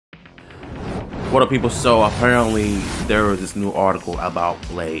What up, people? So apparently there was this new article about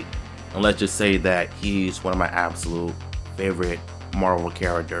Blade, and let's just say that he's one of my absolute favorite Marvel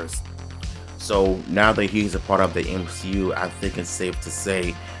characters. So now that he's a part of the MCU, I think it's safe to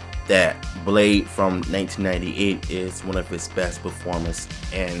say that Blade from 1998 is one of his best performances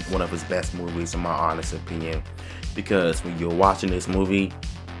and one of his best movies, in my honest opinion. Because when you're watching this movie,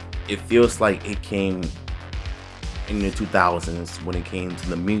 it feels like it came in the 2000s when it came to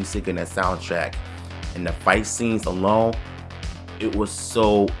the music and the soundtrack and the fight scenes alone. It was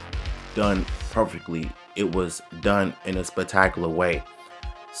so done perfectly. It was done in a spectacular way.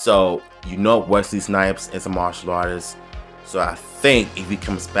 So you know Wesley Snipes is a martial artist, so I think if he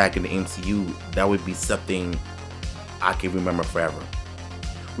comes back in the MCU, that would be something I can remember forever.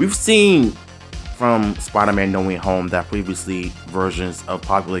 We've seen from Spider-Man No Way Home that previously versions of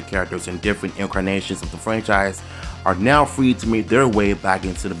popular characters in different incarnations of the franchise are now free to make their way back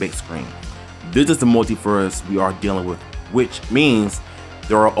into the big screen. This is the multiverse we are dealing with, which means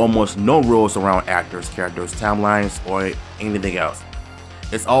there are almost no rules around actors, characters, timelines, or anything else.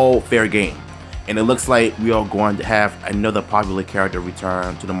 It's all fair game, and it looks like we are going to have another popular character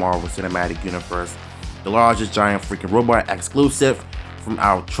return to the Marvel Cinematic Universe, the largest giant freaking robot exclusive from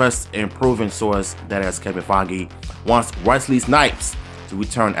our trust and proven source, that is Kevin Feige, wants Wesley Snipes to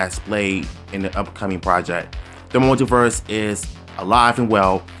return as Blade in the upcoming project. The multiverse is alive and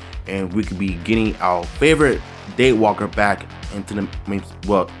well, and we could be getting our favorite Daywalker back into the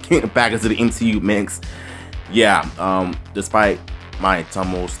back into the MCU mix. Yeah, despite my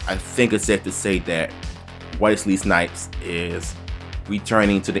tumbles, I think it's safe to say that Wesley Snipes is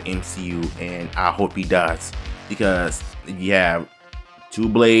returning to the MCU, and I hope he does, because you have two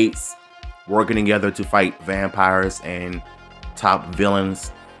Blades working together to fight vampires and top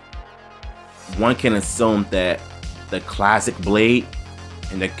villains. One can assume that the classic Blade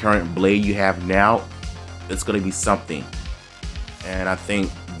and the current Blade you have now, it's going to be something. And I think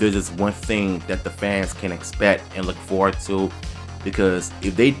this is one thing that the fans can expect and look forward to, because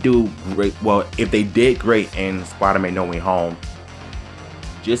if they do great, well, if they did great in Spider-Man No Way Home,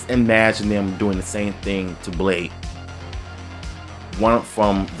 just imagine them doing the same thing to Blade. One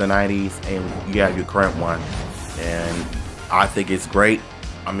from the 90s, and you have your current one, and I think it's great.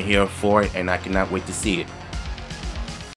 I'm here for it, and I cannot wait to see it.